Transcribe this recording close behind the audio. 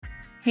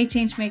Hey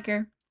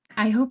Changemaker,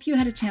 I hope you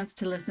had a chance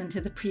to listen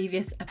to the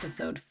previous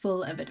episode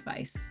full of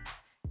advice.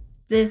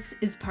 This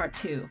is part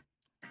 2,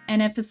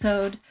 an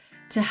episode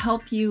to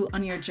help you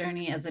on your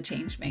journey as a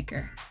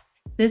changemaker.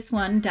 This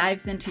one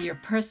dives into your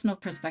personal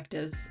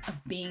perspectives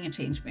of being a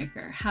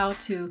changemaker, how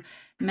to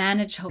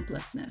manage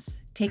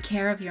hopelessness, take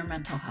care of your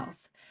mental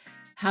health,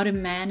 how to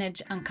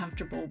manage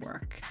uncomfortable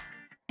work,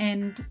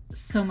 and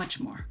so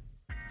much more.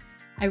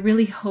 I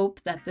really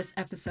hope that this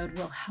episode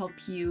will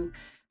help you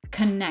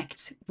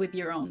connect with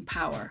your own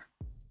power,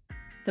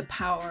 the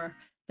power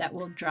that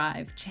will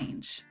drive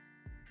change.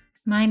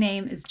 My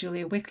name is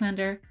Julia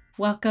Wicklander.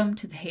 Welcome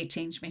to the Hey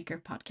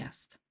Changemaker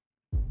podcast.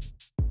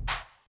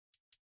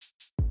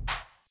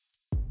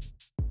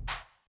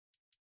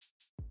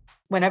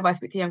 Whenever I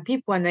speak to young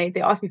people and they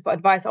ask me for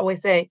advice, I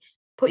always say,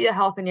 put your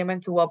health and your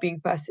mental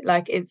well-being first.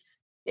 Like it's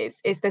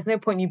there's no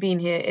point you being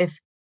here if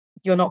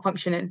you're not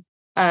functioning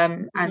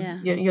and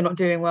you're not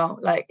doing well.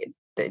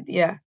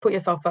 Put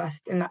yourself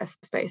first in that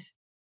space.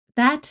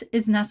 That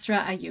is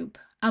Nasra Ayub,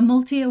 a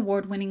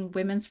multi-award-winning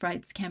women's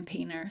rights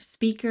campaigner,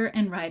 speaker,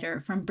 and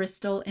writer from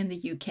Bristol in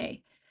the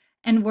UK,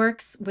 and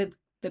works with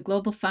the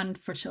Global Fund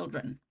for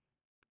Children.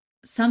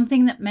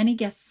 Something that many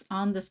guests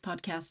on this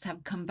podcast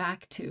have come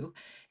back to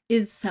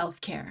is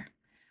self-care.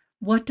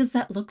 What does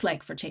that look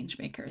like for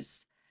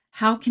changemakers?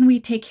 How can we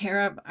take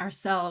care of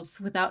ourselves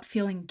without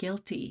feeling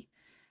guilty?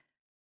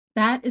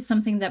 That is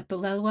something that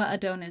Bulelwa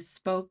Adonis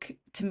spoke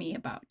to me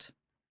about.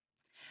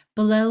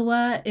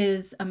 Bulelwa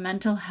is a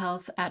mental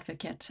health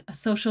advocate, a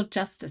social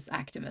justice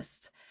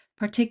activist,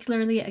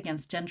 particularly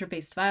against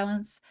gender-based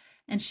violence,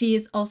 and she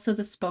is also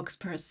the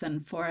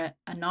spokesperson for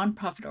a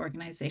nonprofit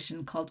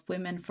organization called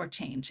Women for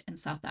Change in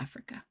South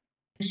Africa.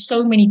 There's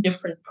so many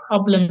different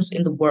problems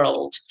in the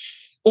world,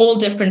 all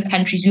different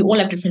countries, we all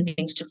have different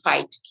things to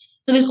fight.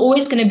 So there's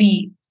always going to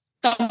be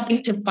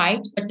something to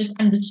fight, but just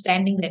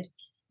understanding that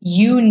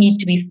you need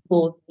to be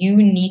full, you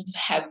need to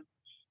have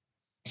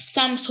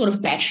some sort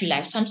of battery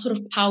life, some sort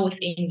of power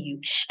within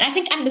you. And I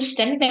think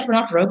understanding that we're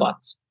not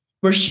robots,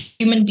 we're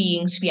human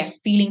beings, we have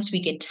feelings,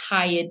 we get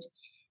tired,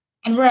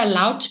 and we're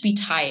allowed to be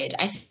tired.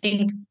 I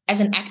think as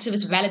an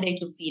activist,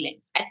 validate your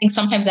feelings. I think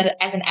sometimes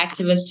as an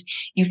activist,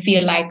 you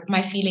feel like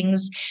my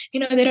feelings, they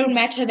don't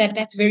matter,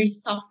 that's very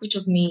selfish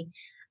of me.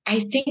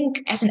 I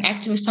think as an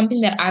activist, something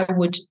that I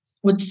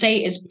would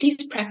say is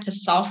please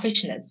practice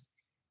selfishness.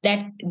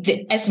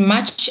 As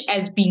much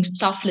as being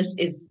selfless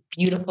is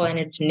beautiful and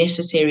it's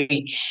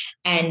necessary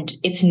and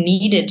it's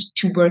needed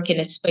to work in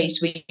a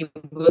space where you're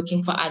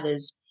working for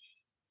others,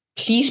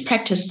 please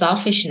practice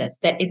selfishness,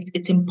 that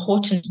it's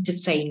important to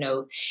say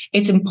no.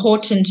 It's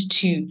important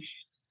to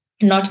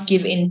not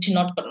give in, to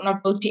not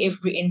go to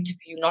every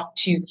interview, not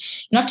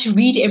to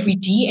read every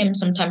DM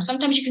sometimes.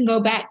 Sometimes you can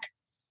go back.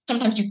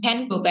 Sometimes you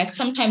can go back.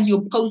 Sometimes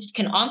your post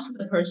can answer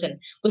the person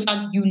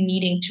without you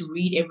needing to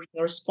read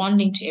everything,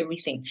 responding to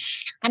everything.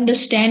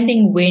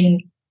 Understanding when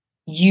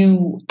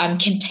you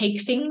can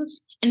take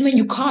things and when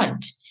you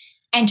can't.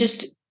 And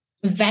just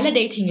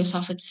validating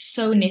yourself, it's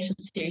so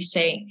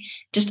necessary.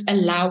 Just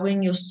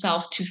allowing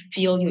yourself to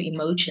feel your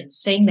emotions,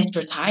 saying that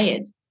you're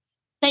tired,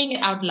 saying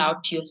it out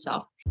loud to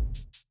yourself.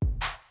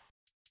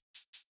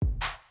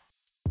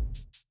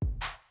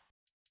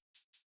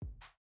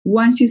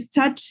 Once you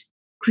start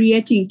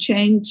creating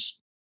change,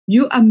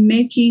 you are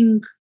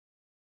making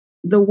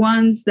the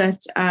ones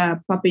that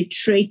are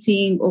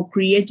perpetrating or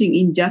creating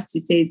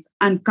injustices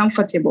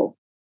uncomfortable.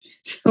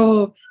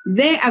 So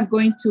they are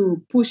going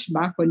to push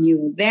back on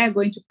you. They are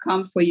going to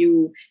come for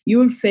you.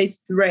 You'll face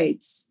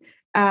threats.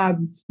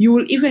 You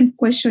will even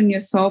question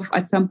yourself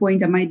at some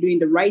point, am I doing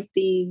the right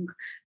thing?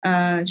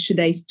 Should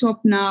I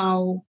stop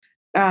now?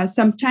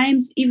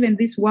 Sometimes even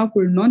this work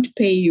will not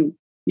pay you,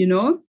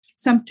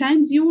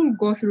 Sometimes you will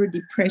go through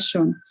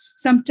depression.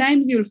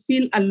 Sometimes you'll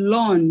feel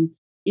alone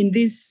in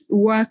this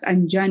work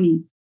and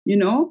journey,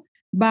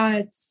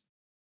 But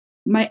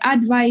my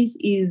advice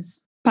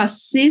is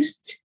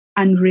persist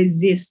and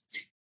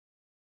resist.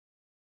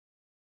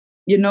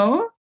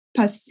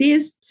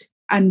 Persist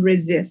and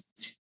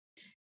resist.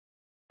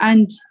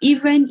 And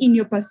even in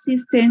your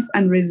persistence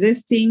and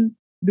resisting,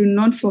 do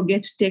not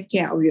forget to take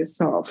care of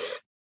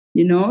yourself.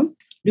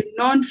 Do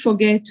not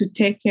forget to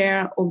take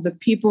care of the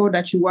people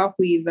that you work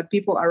with, the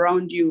people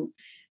around you.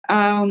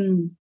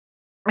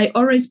 I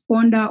always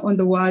ponder on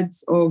the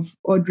words of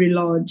Audre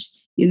Lorde,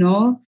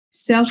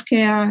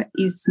 self-care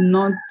is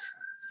not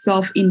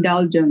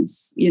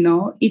self-indulgence,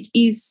 it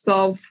is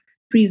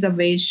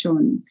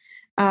self-preservation.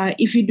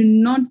 If you do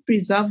not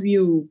preserve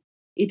you,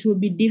 it will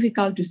be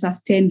difficult to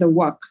sustain the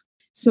work.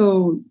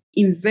 So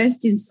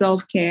invest in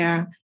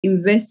self-care,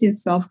 invest in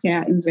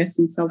self-care, invest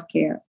in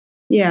self-care.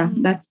 Yeah,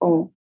 That's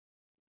all.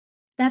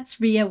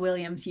 That's Ria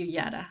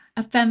Williams-Uyada,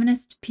 a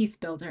feminist peace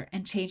builder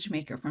and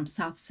changemaker from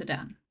South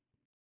Sudan.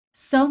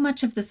 So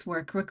much of this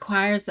work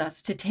requires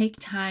us to take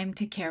time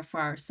to care for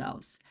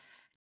ourselves.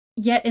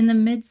 Yet in the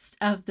midst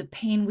of the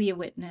pain we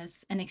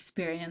witness and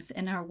experience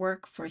in our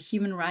work for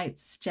human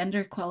rights,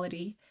 gender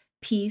equality,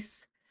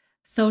 peace,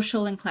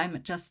 social and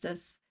climate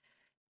justice,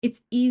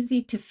 it's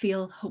easy to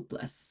feel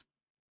hopeless.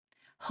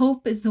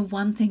 Hope is the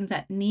one thing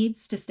that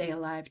needs to stay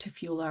alive to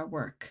fuel our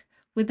work.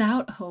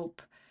 Without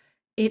hope,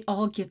 it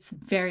all gets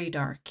very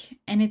dark,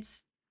 and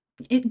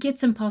it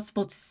gets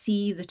impossible to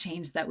see the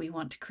change that we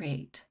want to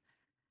create.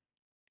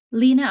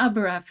 Lina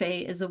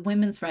Abarafe is a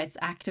women's rights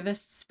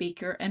activist,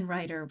 speaker, and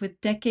writer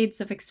with decades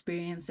of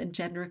experience in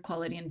gender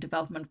equality and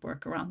development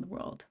work around the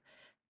world.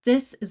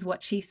 This is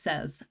what she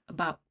says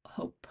about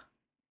hope.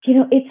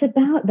 It's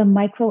about the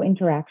micro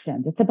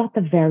interactions. It's about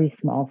the very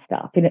small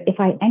stuff. If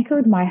I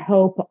anchored my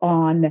hope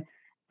on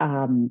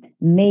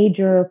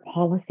major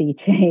policy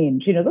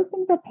change, those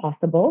things are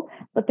possible,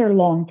 but they're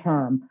long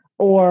term.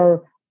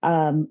 Or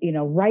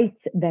rights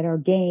that are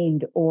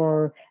gained,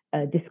 or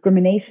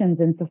discriminations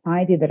in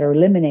society that are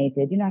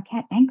eliminated. I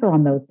can't anchor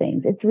on those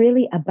things. It's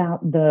really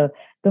about the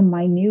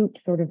minute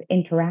sort of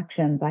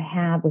interactions I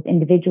have with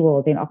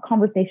individuals, a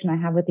conversation I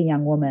have with a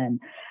young woman,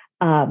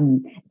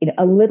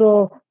 a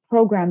little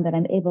program that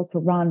I'm able to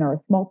run, or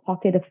a small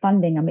pocket of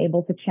funding I'm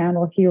able to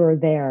channel here or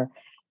there.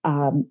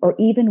 Or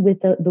even with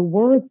the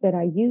words that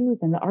I use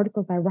and the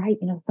articles I write,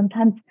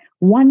 sometimes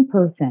one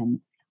person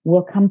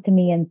will come to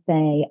me and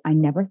say, I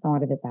never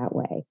thought of it that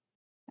way.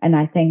 And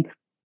I think,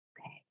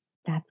 okay,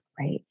 that's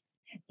great.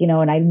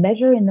 And I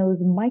measure in those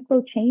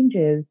micro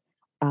changes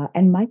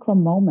and micro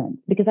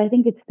moments, because I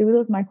think it's through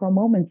those micro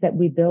moments that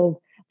we build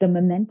the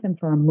momentum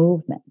for a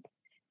movement.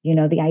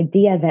 The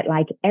idea that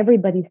like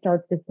everybody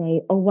starts to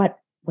say, oh,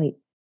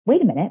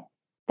 wait a minute.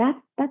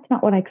 That's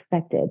not what I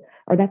expected,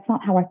 or that's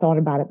not how I thought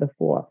about it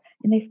before.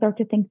 And they start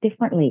to think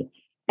differently.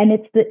 And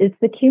it's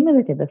the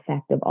cumulative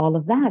effect of all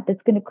of that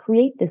that's going to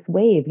create this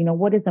wave.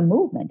 What is a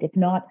movement if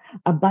not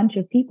a bunch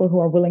of people who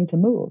are willing to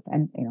move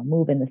and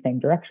move in the same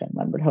direction,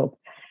 one would hope.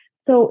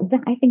 So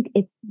I think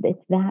it's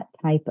that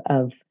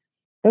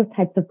those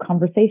types of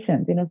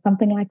conversations,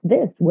 something like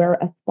this, where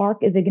a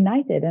spark is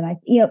ignited. And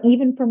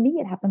even for me,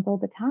 it happens all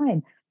the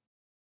time,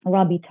 where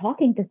I'll be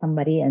talking to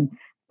somebody and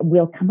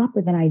we'll come up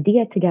with an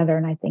idea together.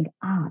 And I think,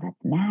 that's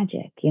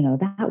magic.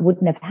 That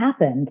wouldn't have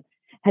happened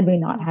had we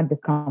not had this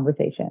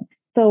conversation.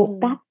 So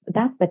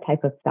that's the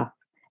type of stuff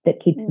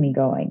that keeps me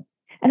going.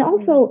 And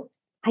also,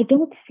 I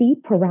don't see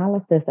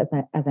paralysis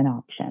as an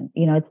option.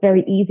 It's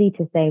very easy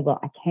to say, well,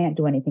 I can't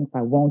do anything, so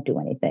I won't do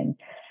anything.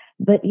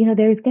 But,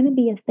 there's going to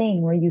be a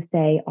thing where you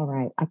say, all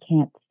right, I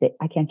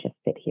can't just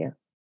sit here.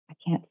 I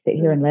can't sit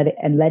here and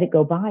let it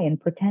go by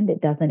and pretend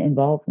it doesn't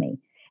involve me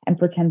and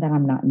pretend that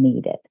I'm not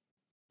needed.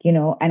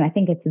 And I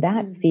think it's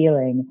that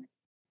feeling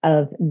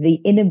of the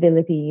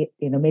inability,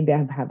 maybe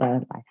I have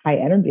a high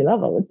energy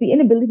level. It's the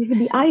inability to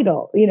be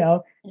idle,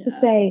 to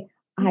say,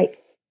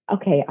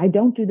 I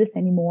don't do this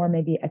anymore,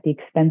 maybe at the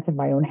expense of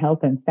my own health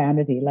and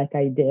sanity, like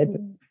I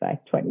did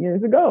back 20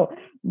 years ago.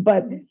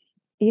 But,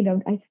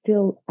 I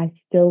still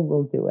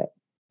will do it.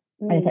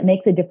 And if it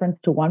makes a difference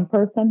to one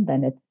person,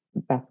 then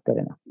that's good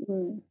enough.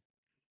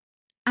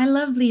 I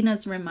love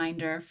Lina's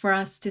reminder for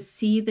us to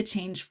see the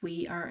change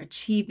we are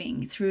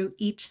achieving through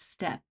each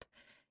step,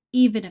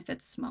 even if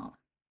it's small.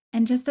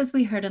 And just as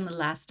we heard in the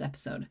last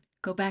episode,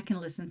 go back and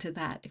listen to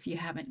that if you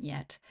haven't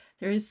yet.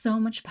 There is so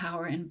much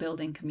power in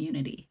building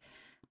community,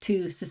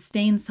 to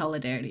sustain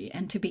solidarity,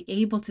 and to be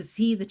able to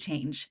see the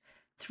change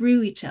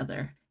through each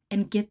other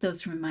and get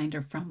those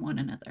reminders from one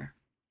another.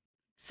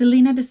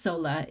 Selena De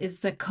Sola is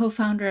the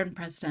co-founder and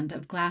president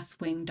of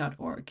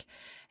glasswing.org,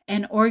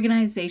 an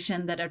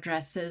organization that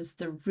addresses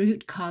the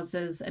root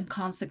causes and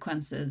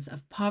consequences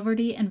of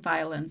poverty and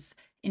violence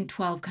in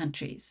 12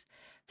 countries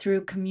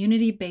through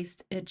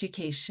community-based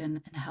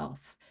education and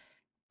health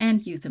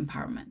and youth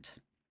empowerment.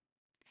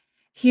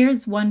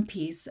 Here's one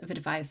piece of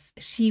advice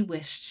she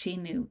wished she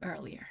knew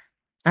earlier.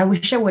 I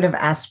wish I would have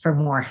asked for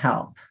more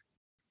help.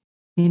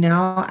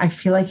 I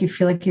feel like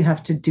you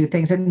have to do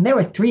things. And there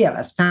were 3 of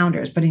us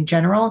founders, but in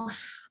general,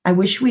 I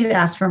wish we had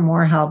asked for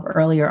more help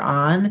earlier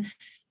on.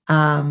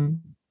 I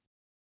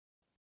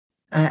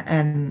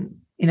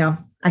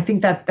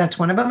think that's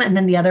one of them. And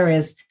then the other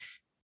is,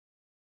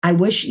 I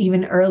wish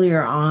even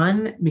earlier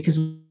on, because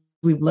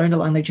we've learned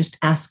along there, just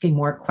asking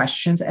more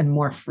questions and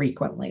more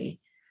frequently.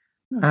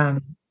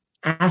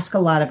 Ask a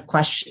lot of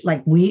questions.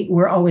 Like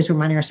we're always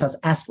reminding ourselves,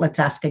 let's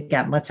ask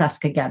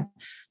again.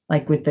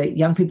 Like with the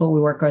young people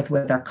we work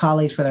with our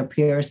colleagues, with our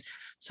peers.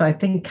 So I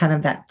think kind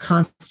of that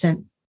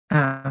constant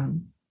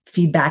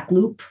feedback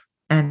loop,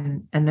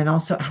 and then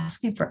also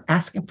asking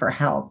for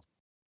help.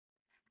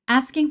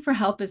 Asking for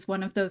help is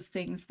one of those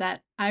things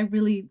that I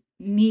really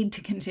need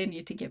to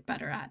continue to get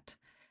better at.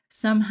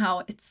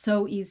 Somehow it's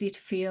so easy to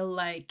feel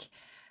like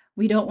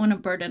we don't want to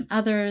burden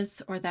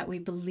others, or that we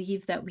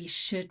believe that we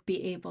should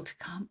be able to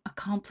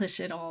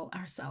accomplish it all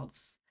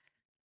ourselves.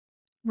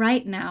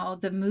 Right now,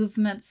 the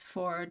movements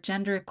for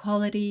gender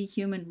equality,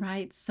 human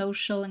rights,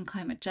 social and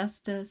climate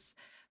justice,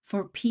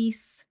 for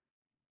peace,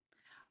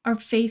 are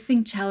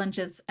facing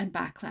challenges and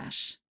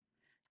backlash.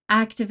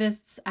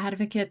 Activists,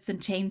 advocates, and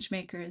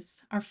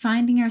changemakers are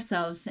finding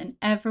ourselves in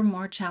ever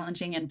more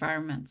challenging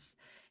environments,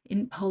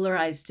 in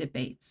polarized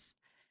debates.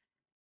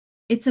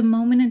 It's a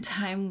moment in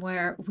time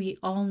where we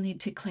all need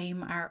to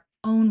claim our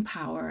own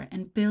power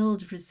and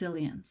build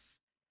resilience.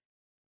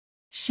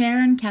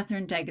 Sharon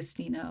Catherine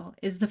D'Agostino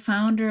is the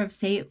founder of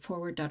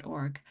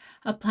sayitforward.org,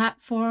 a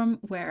platform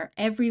where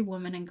every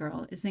woman and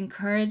girl is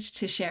encouraged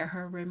to share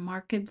her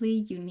remarkably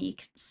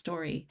unique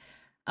story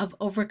of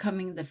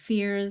overcoming the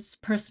fears,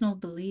 personal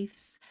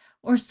beliefs,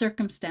 or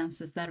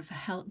circumstances that have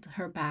held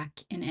her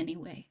back in any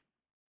way.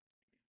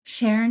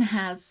 Sharon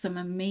has some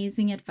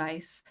amazing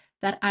advice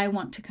that I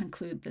want to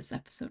conclude this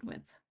episode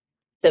with.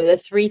 So the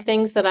three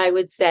things that I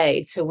would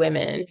say to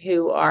women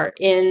who are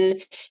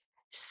in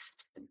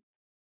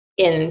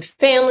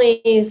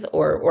families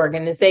or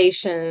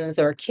organizations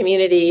or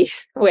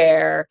communities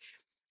where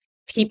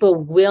people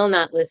will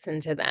not listen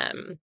to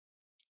them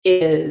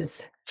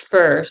is,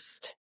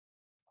 first,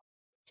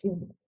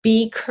 to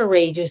be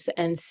courageous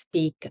and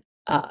speak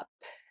up.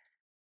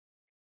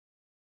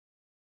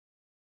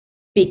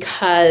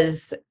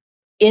 Because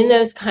in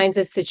those kinds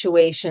of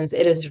situations,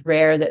 it is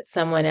rare that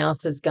someone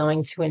else is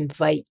going to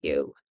invite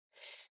you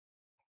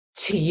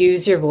to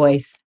use your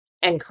voice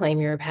and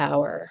claim your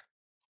power.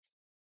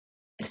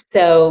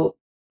 So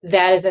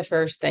that is the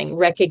first thing.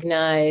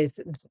 Recognize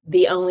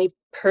the only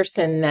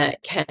person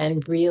that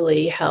can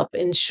really help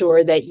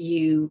ensure that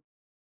you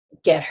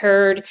get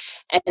heard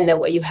and that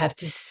what you have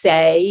to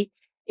say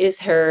is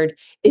heard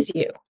is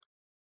you.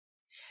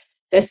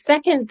 The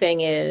second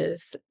thing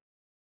is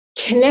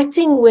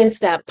connecting with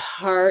that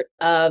part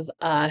of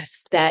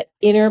us, that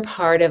inner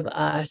part of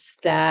us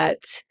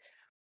that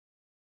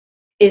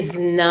is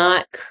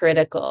not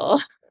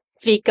critical,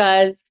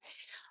 because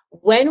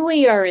when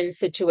we are in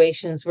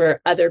situations where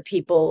other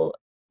people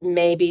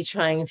may be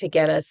trying to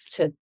get us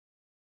to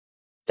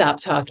stop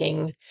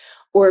talking,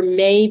 or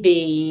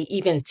maybe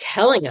even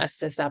telling us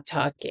to stop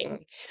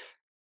talking,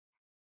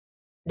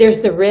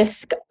 there's the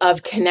risk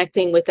of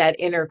connecting with that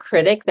inner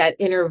critic, that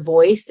inner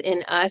voice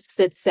in us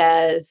that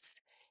says,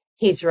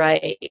 he's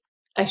right,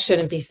 I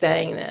shouldn't be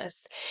saying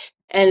this.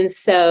 And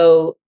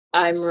so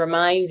I'm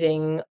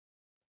reminding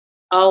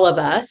all of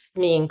us,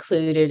 me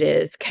included,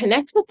 is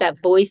connect with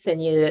that voice in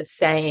you that's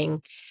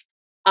saying,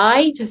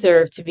 I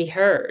deserve to be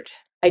heard.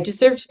 I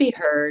deserve to be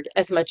heard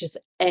as much as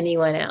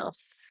anyone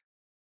else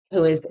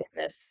who is in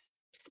this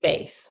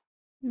space.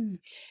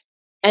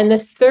 And the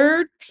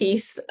third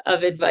piece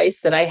of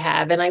advice that I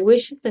have, and I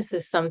wish this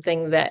is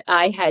something that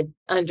I had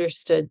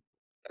understood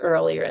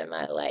earlier in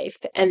my life,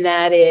 and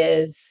that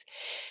is,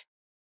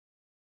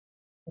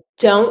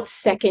 don't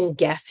second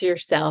guess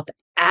yourself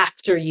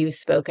after you've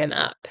spoken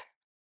up.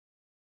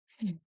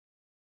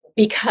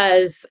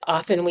 Because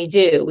often we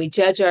do. We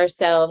judge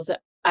ourselves.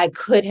 I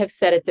could have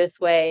said it this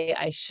way.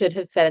 I should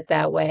have said it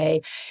that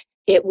way.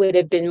 It would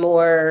have been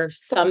more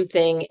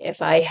something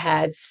if I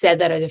had said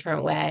that a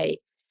different way.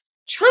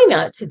 Try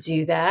not to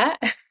do that.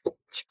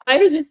 Try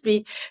to just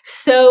be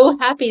so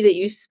happy that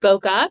you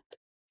spoke up.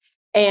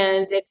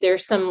 And if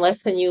there's some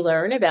lesson you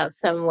learn about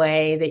some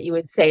way that you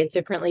would say it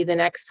differently the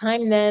next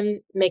time,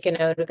 then make a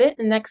note of it.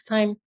 And next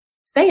time,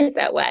 say it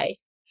that way.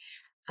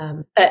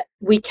 But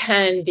we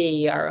can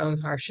be our own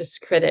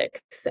harshest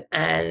critics.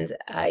 And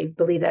I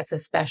believe that's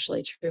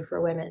especially true for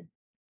women.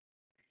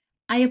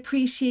 I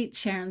appreciate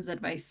Sharon's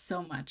advice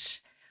so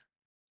much.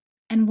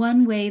 And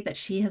one way that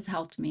she has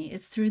helped me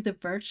is through the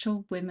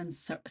virtual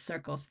women's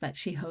circles that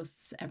she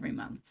hosts every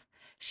month.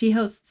 She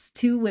hosts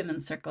 2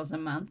 women's circles a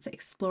month,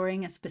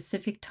 exploring a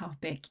specific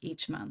topic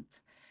each month.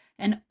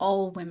 And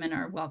all women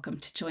are welcome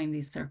to join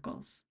these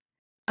circles.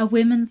 A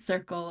women's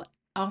circle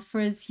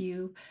offers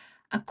you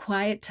a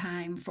quiet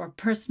time for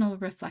personal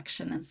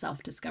reflection and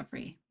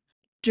self-discovery.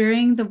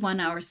 During the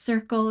 1-hour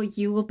circle,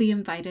 you will be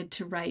invited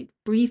to write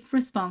brief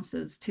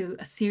responses to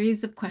a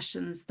series of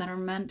questions that are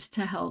meant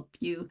to help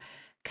you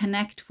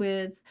connect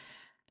with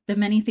the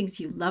many things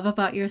you love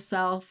about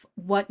yourself,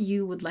 what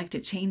you would like to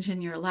change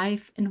in your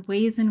life, and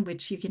ways in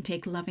which you can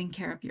take loving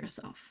care of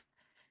yourself.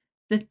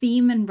 The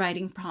theme and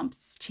writing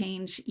prompts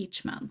change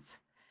each month.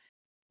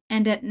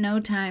 And at no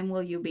time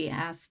will you be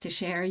asked to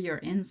share your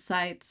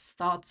insights,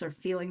 thoughts, or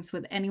feelings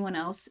with anyone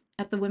else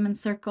at the Women's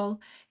Circle.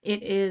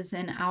 It is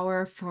an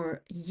hour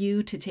for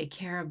you to take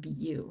care of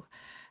you.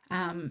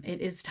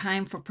 It is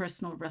time for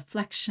personal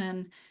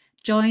reflection,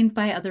 joined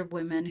by other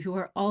women who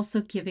are also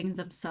giving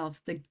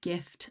themselves the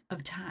gift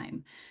of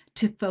time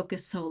to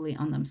focus solely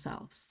on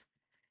themselves.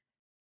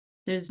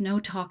 There's no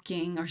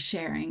talking or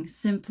sharing,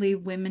 simply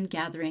women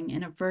gathering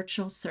in a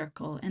virtual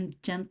circle and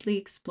gently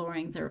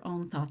exploring their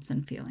own thoughts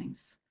and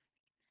feelings.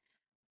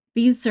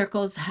 These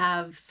circles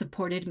have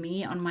supported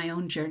me on my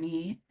own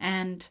journey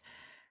and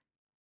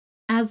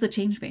as a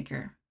change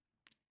maker,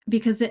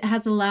 because it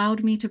has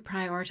allowed me to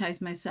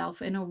prioritize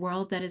myself in a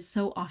world that is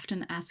so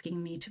often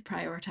asking me to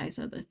prioritize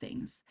other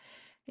things.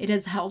 It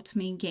has helped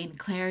me gain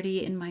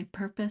clarity in my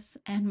purpose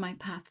and my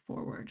path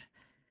forward.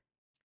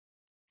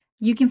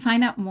 You can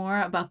find out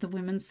more about the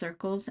women's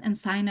circles and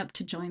sign up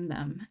to join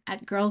them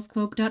at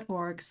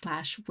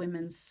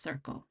girlsglobe.org/women's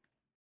circle.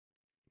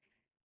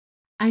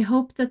 I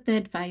hope that the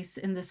advice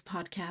in this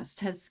podcast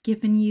has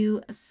given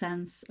you a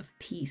sense of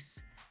peace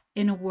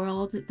in a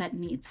world that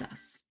needs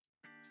us.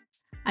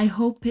 I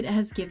hope it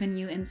has given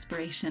you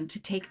inspiration to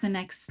take the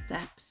next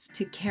steps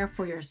to care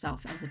for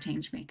yourself as a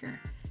change maker,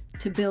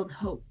 to build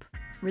hope,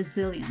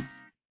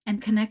 resilience,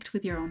 and connect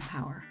with your own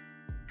power.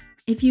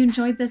 If you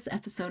enjoyed this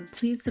episode,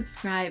 please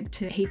subscribe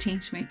to Hey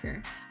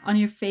Changemaker on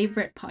your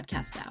favorite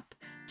podcast app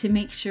to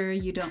make sure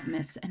you don't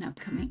miss an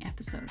upcoming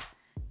episode.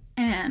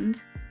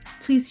 And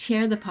please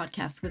share the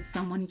podcast with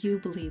someone you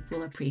believe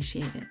will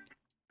appreciate it.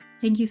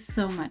 Thank you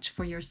so much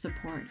for your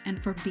support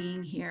and for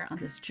being here on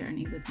this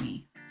journey with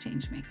me,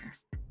 Changemaker.